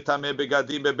ha'ochlo metameh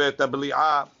begadim bebet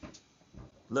abli'ah.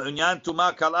 Le'unyan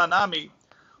tuma kala nami.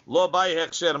 Lo bai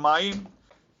hechsher mayim.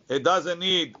 It doesn't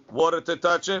need water to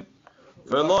touch it.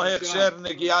 V'lo hechsher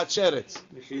negiat sheretz.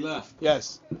 Mechila.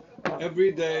 Yes.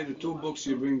 Every day, the 2 books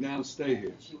you bring down stay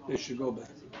here. They should go back.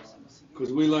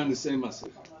 Because we learn the same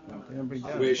masech.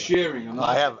 We're sharing.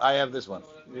 I have this one.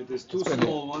 There's 2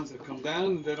 small ones that come down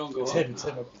and they don't go up.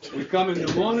 We come in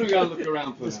the morning, we gotta look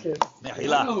around for them.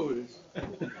 I know who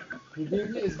it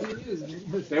is.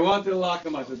 They want to lock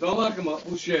them up. They don't lock them up.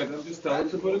 We'll share them. Just tell them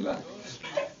to put it back.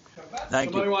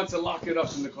 Thank Somebody you. wants to lock it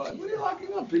up in the class. What are you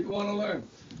locking up? People want to learn.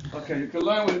 Okay, you can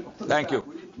learn with it. Put it Thank back, you.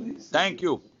 will please? Thank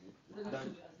you. I'll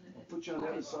put you on the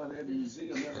other side of the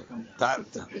museum. Never come.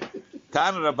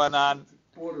 Tan Rabbanan.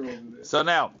 Border over there. So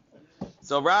now,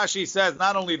 Rashi says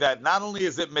not only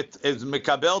is it is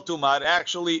mikabel tumah, it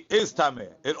actually is tameh.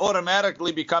 It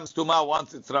automatically becomes tumah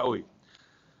once it's ra'ui.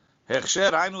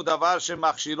 Hechsher hainu davar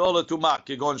shemachshiro letumah,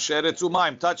 kigon sheretz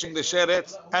umayim, touching the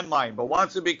sheretz and mayim. But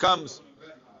once it becomes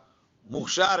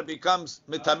muhshar, becomes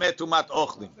mitameh tumat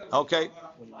ochlim. Okay.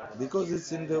 Because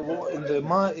it's in the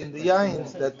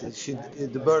yain that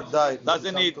the bird died.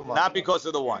 Doesn't need, not because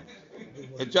of the wine.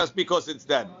 It's just because it's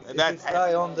dead. If it's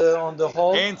die on the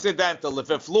hole. Incidental. If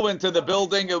it flew into the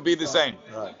building, it would be the same.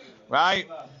 Right?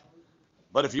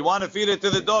 But if you want to feed it to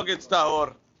the dog, it's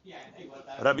tahor.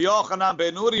 Rabbi Yochanan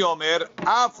ben Uri Omer,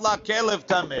 afla kelev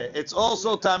tameh. It's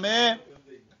also tameh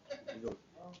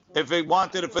if it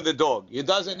wanted it for the dog. It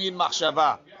doesn't need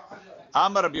machshava.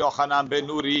 Amar Rabbi Yochanan ben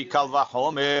Uri kal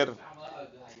vachomer.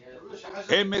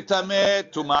 Emetameh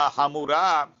tuma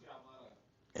hamura.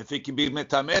 If it can be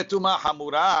metameh tuma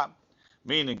hamura,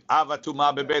 meaning ava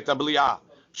tuma bebet abli'ah,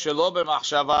 shelo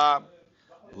b'machshava,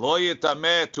 lo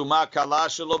yetameh tuma kala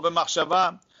shelo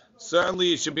b'machshava.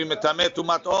 Certainly, it should be metameh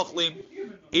tumat ochlim,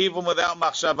 even without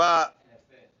machshava.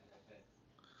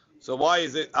 So why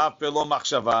is it af belo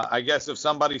machshava? I guess if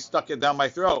somebody stuck it down my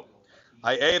throat,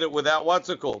 I ate it without what's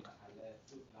it called?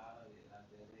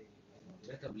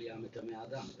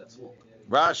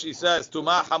 Rashi says,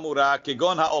 "Tuma hamura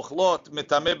kegon haochlot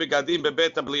metameh begadim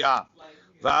bebet habli'ah,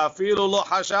 va'afilu lo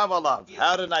hashav alav."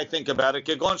 How did I think about it?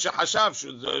 Kegon shehashav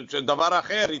davar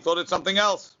acher. He thought it's something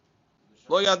else.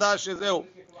 Lo yada shezeu.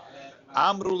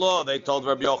 Amru lo. They told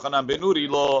Rabbi Yochanan ben Uri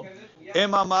lo.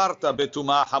 Em amarta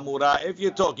betuma hamura. If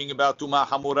you're talking about tuma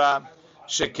hamura,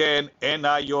 sheken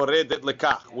ena yoredet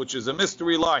lekach, which is a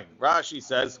mystery line. Rashi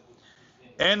says,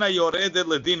 ena yoredet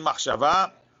ledin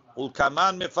machshava.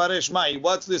 Ulkaman mefaresh mai.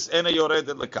 What's this? Ena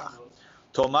yoredet lekach.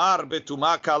 Tomar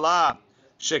betuma kala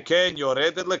sheken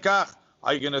yoredet lekach.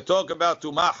 Are you going to talk about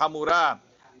tuma hamura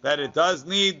that it is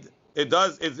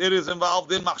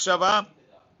involved in machshava?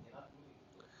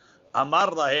 Amar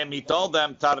lahem. He told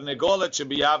them tarnegolet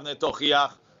shebiyavne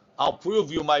tochiach. I'll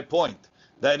prove you my point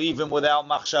that even without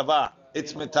machshava,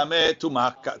 it's metameh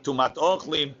tumat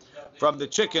ochlim from the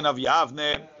chicken of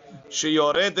Yavne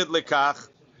sheyoredet lekach.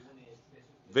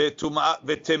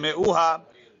 V'temeuha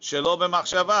shelo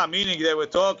b'machshava, meaning they were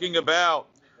talking about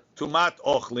tumat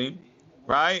ochlim,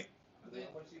 right?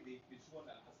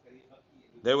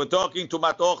 They were talking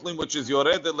tumat ochlim, which is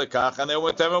yoredet lekach, and they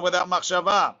were telling without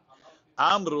machshava.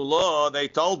 Amru lo, they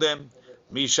told him,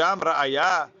 misham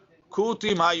ra'aya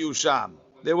kutim hayusham.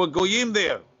 They were goyim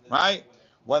there, right?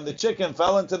 When the chicken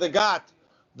fell into the gat,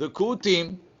 the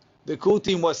kutim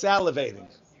was salivating.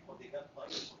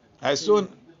 As soon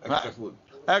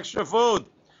extra food.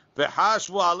 They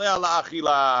planned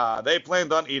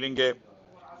on eating it.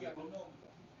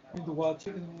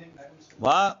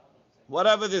 What?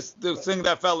 Whatever the thing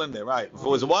that fell in there, right? If it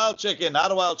was a wild chicken,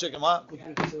 not a wild chicken, what?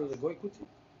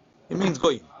 It means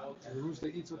goyim.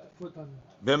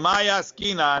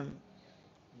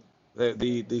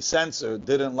 The censor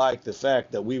didn't like the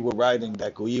fact that we were writing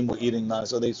that goyim were eating now,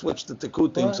 so they switched it to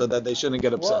kutim so that they shouldn't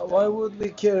get upset. Why would we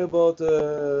care about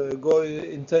goy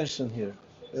intention here?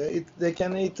 They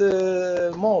can eat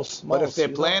mouse. But if they're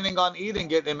planning on eating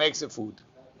it, it makes it food.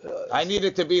 I need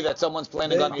it to be that someone's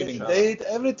planning on eating it. They eat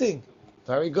everything.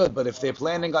 Very good, but if they're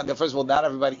planning on, first of all, not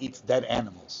everybody eats dead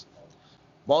animals.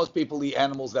 Most people eat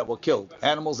animals that were killed.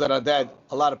 Animals that are dead,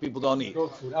 a lot of people don't eat.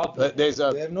 They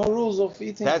have no rules of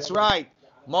eating. That's right.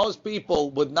 Most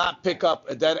people would not pick up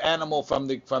a dead animal from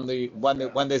the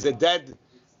when there's a dead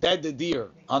deer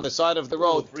on the side of the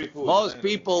road. Most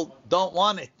people don't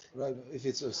want it. Right. If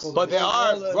it's but there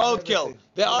are roadkill.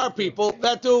 There are people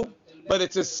that do, but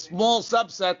it's a small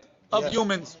subset of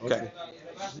humans. Okay.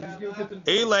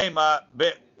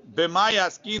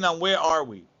 B'mayaskinan, where are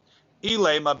we?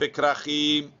 Ilema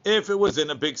bekrachim. If it was in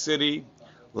a big city,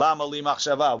 lama li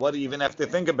machshava. What do you even have to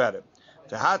think about it?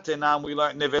 Tehatenam, we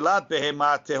learned nevelat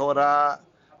behema tehora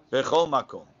bechol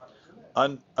makom.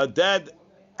 A dead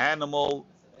animal,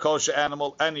 kosher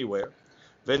animal, anywhere.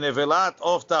 Venevelat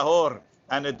of tahor,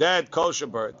 and a dead kosher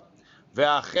bird.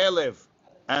 Ve'achelev,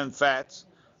 and fats.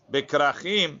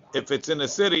 Bekrachim, if it's in a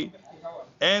city.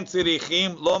 En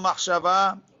tzirichim lo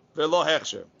machshava ve'lo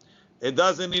hechsher. It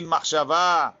doesn't need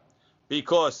machshava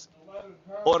because,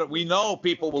 or we know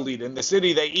people will eat. In the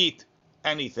city they eat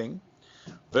anything.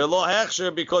 Ve'lo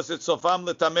hechsher because it's sofam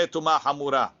letameh tumah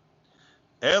hamura.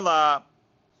 Ela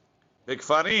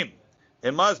bekfarim.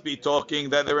 It must be talking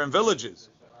that they're in villages.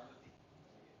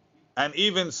 And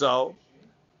even so,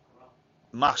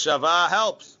 machshava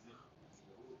helps.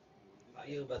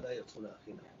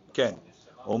 Okay.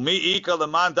 Does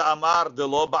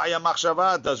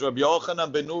Rabbi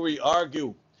Yochanan ben Nuri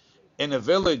argue in a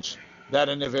village that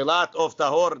a nevelat of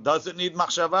tahor doesn't need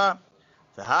machshava?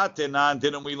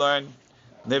 Didn't we learn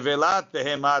nevelat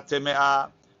behema temea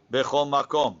bechol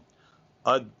makom,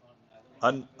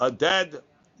 a dead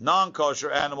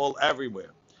non-kosher animal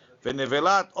everywhere.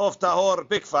 V'nevelat of tahor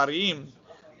bikfarim,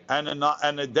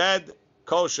 and a dead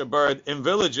kosher bird in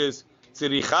villages.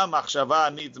 Tziricha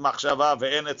machshava needs machshava,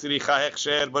 ve'ena tziricha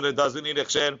hechsher, but it doesn't need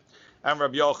hechsher. And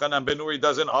Rabbi Yochanan ben Nuri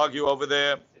doesn't argue over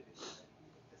there.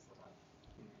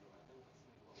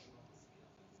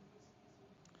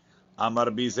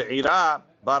 Amar bi Ze'ira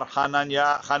bar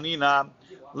Hanina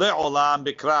le'olam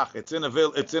bikrach. It's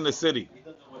in a city.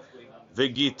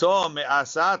 V'gito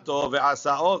me'asato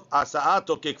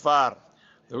ve'asaato kikfar.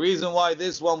 The reason why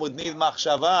this one would need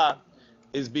machshava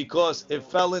is because it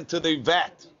fell into the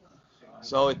vat.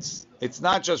 So it's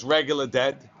not just regular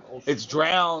dead. It's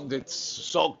drowned. It's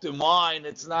soaked in wine.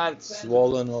 It's not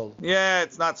swollen all. Yeah,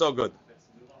 it's not so good.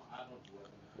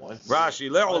 Rashi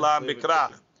le'olam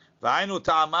bikrach. V'ainu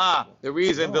ta'ama. The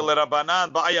reason the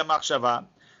l'rabanan ba'aya machshava.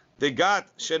 The gat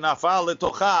shenafal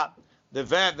letocha. The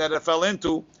vat that it fell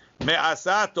into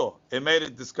me'asato. It made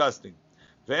it disgusting.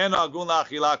 Ve'en agun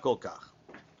la'achila kol kach.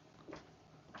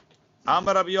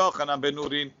 Amar Rabbi Yochanan ben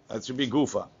Nuri. That should be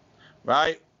gufa,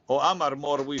 right? Or Amar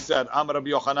more, we said, Amar Rabbi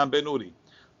Yochanan ben Nuri.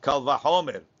 Kal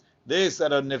v'chomer. This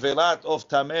at a nevelat of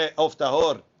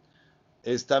tahor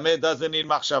is tameh doesn't need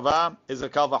machshava, is a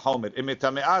kal v'chomer.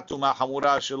 Imitameh tumah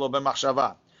hamura shelo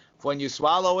b'machshava. When you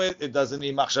swallow it, it doesn't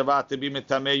need machshava to be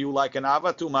mitameh you like an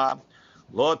avatuma.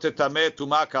 Lo tetameh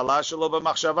tumah kala shelo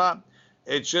b'machshava.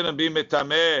 It shouldn't be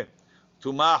mitameh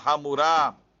tumah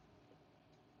hamura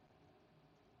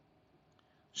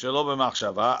shelo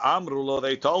b'machshava. Amru lo,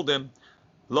 they told him,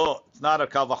 Lo, it's not a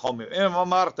kal v'chomer.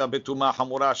 Amarta betuma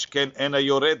hamura shken ena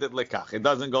yoredet lekach. It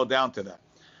doesn't go down to that.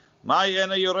 Ma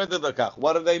ena yoredet lekach.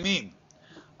 What do they mean?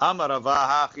 Amar Rava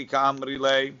hachi ka'amri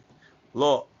lei.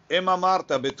 Lo,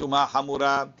 amarta betuma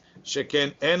hamura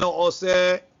shken eno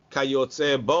ose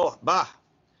kayotze bah.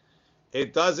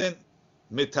 It doesn't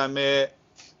mitameh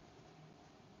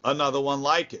another one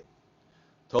like it.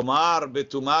 Tomar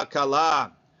betuma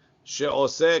kala.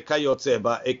 She'oseh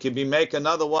kayotzeba. It can be make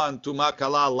another one tuma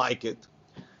kala like it.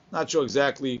 Not sure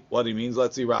exactly what he means.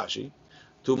 Let's see Rashi.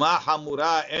 Tuma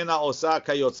hamura ena osa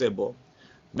kayotzebo.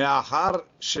 Me'achar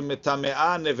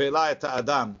shemetamea nevela et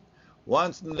adam.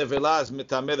 Once the nevela is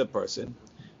metameh the person,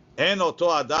 en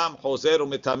oto adam chozer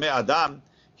umetameh adam.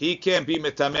 He can't be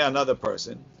metameh another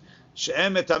person.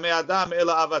 She'en metameh adam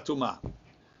ela avatuma.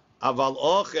 Aval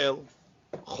ochel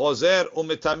chozer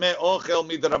umetameh ochel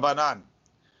midrabanan.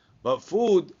 But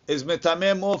food is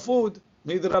metameh more food,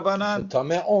 midrabanan.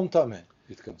 Tameh on tameh.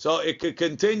 So it could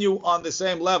continue on the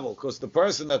same level, because the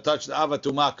person that touched the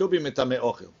avatuma could be metameh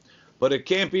ochel, but it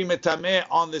can't be metameh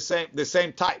on the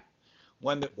same type.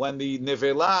 When the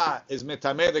nevela is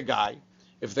metameh the guy,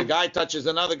 if the guy touches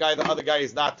another guy, the other guy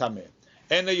is not tameh.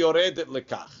 Ena yoredet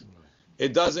lekach.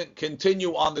 It doesn't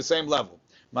continue on the same level.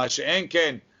 Ma'ashe'en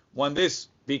ken, when this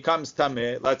becomes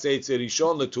tameh, let's say it's a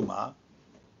rishon letuma,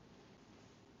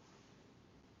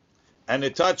 and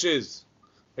it touches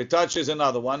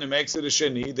another one, it makes it a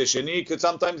sheni. The sheni could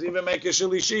sometimes even make a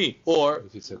shlishi, or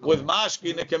with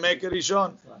mashkin it can make a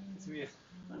rishon.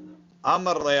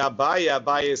 Amar le'Abaye,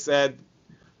 Abaye said,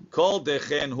 Kol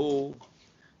dechen hu,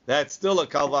 that's still a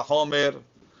kal v'chomer,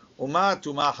 uma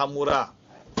tuma hamura,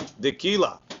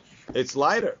 dekila, it's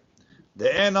lighter.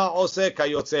 The ena ose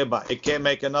kayotzeba, it can't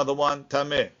make another one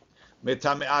tameh.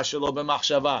 Metameh shelo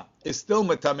b'machshava, it's still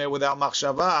metameh without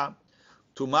machshava.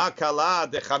 Tuma kala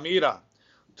de chamira.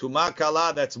 Tuma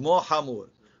kala, that's more hamur.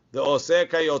 The oseh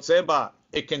kayotzeba,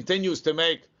 it continues to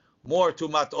make more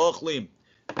tumat ochlim.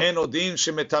 Enodin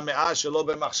shemetamea shelo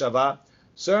b'machshava.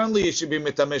 Certainly it should be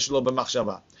metameh shelo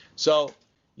b'machshava. So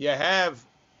you have,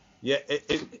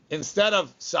 instead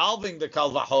of solving the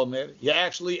kal vachomer, you're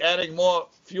actually adding more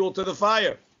fuel to the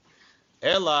fire.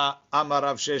 Ela amar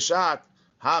Rav Sheshet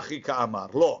hachi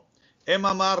ka'amar lo. Em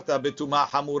amarta betuma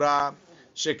hamura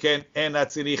sheken ena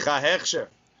tziricha hechsher.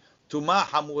 Tuma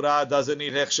hamura doesn't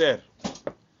need hechsher,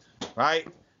 right?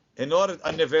 In order,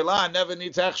 a nevela never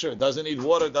needs hechsher, doesn't need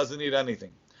water, doesn't need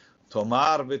anything.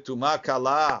 Tomar betuma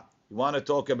kala. You want to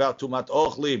talk about tumat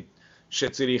ochlim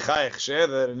shetziricha hechsher,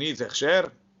 that it needs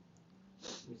hechsher?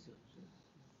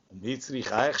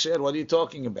 What are you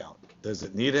talking about? Does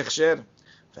it need hechsher?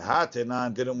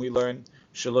 Didn't we learn?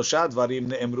 They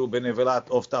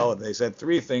said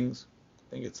 3 things. I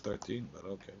think it's 13, but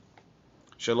okay.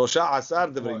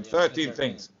 13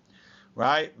 things.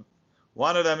 Right?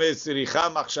 One of them is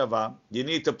tziricha machshava. You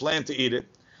need to plan to eat it.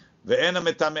 Ve'ena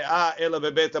metame'a ela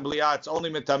bebet habli'ah. It's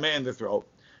only metameh in the throat.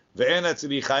 Ve'ena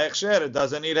tziricha hechsher. It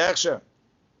doesn't need hechsher.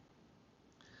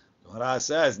 Gemara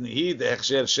says, Nihid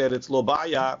hechsher sheretz lo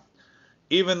ba'ya.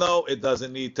 Even though it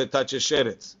doesn't need to touch a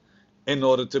sheretz in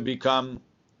order to become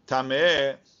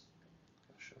tameh,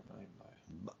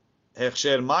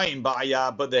 hechsher mayim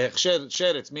ba'ya, but the hechsher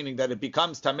sheretz, meaning that it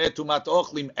becomes tameh tumat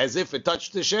ochlim as if it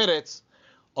touched the sheretz,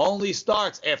 only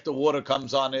starts after water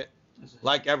comes on it,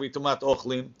 like every tumat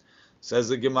ochlim. Says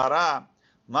the Gemara,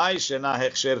 Mai shena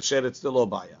hechsher sheretz lo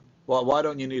ba'ya. Well, why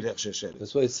don't you need hechsher sheretz?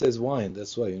 That's why it says wine.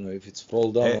 That's why, if it's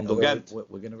fall down on the again, way.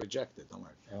 we're going to reject it. Don't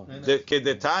worry. Oh.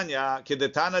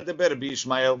 Kedetanya de Rabbi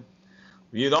Ishmael.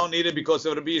 You don't need it because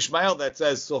of Rabbi Ishmael that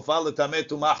says sofa letameh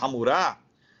tumah hamura.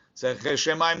 Says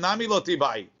hechsher mayim nami lo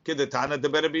tibai. Kedetana de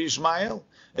Rabbi Ishmael.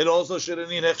 It also shouldn't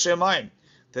need hechsher mayim.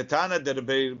 Tetana de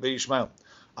Rabbi Ishmael.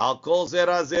 Al kol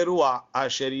zera zerua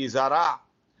asher yizara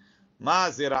ma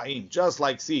zeraim. Just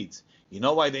like seeds. You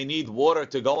know why they need water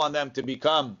to go on them to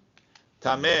become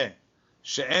tameh?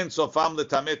 She'en sofam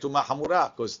letameh tumah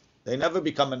hamura, because they never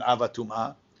become an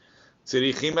avatumah.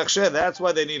 Tzirichim hechsher. That's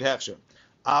why they need hechsher.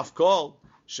 Afkol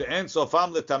she'en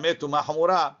sofam letameh tumah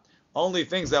hamura. Only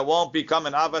things that won't become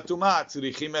an avatumah.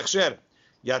 Tzirichim hechsher.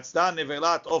 Yatzta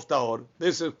nevelat of tahor.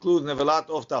 This includes nevelat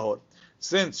of tahor.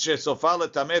 Since she'sofa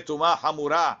letameh tumah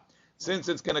hamura, since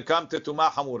it's going to come to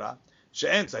tumah hamura,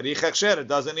 she'en tzarich hechsher. It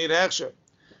doesn't need hechsher.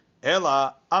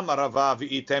 Ela amarava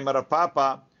v'item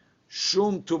Papa.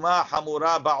 Shum tuma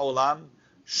hamura ba'olam,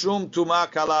 shum tuma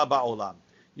kala ba'olam.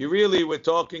 You really were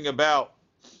talking about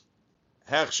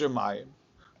hechsher mayim,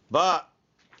 but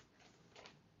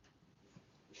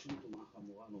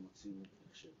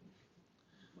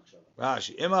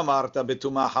Rashi, im amarta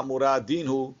betuma hamura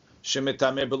dinhu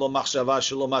shemetame belo machshava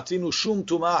shelo matinu shum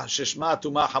tuma sheshma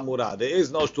tuma hamura. There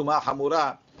is no tuma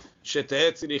hamura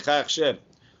sheteh tziricha hechsher.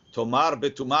 Tomar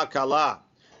betuma kala.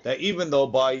 That even though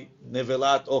by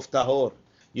nevelat of tahor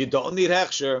you don't need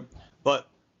hechsher, but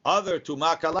other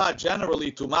tumakala,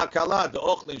 generally tumakala, the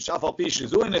ochlin shafal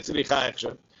pishizu in etzricha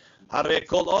hechsher. Hare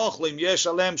kol ochlim yesh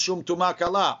alem shum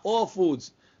tumakala. All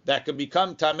foods that can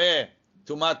become tameh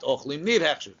tumat ochlim need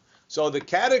hechsher. So the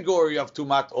category of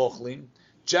tumat ochlim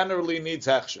generally needs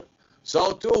hechsher.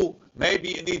 So too,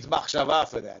 maybe it needs machshava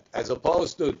for that, as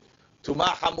opposed to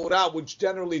tumah hamura, which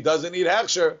generally doesn't need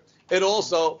hechsher. It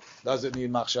also doesn't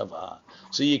need machshava.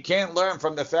 So you can't learn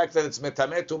from the fact that it's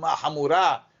metameh tumah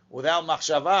hamura without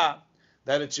machshava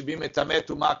that it should be metameh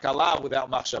tumah kala without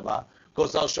machshava.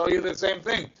 Because I'll show you the same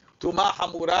thing. Tumah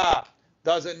hamura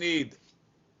doesn't need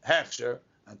hechsher,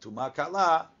 and tumah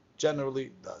kala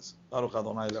generally does. Baruch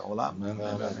Adonai le'olam.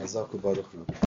 Amen.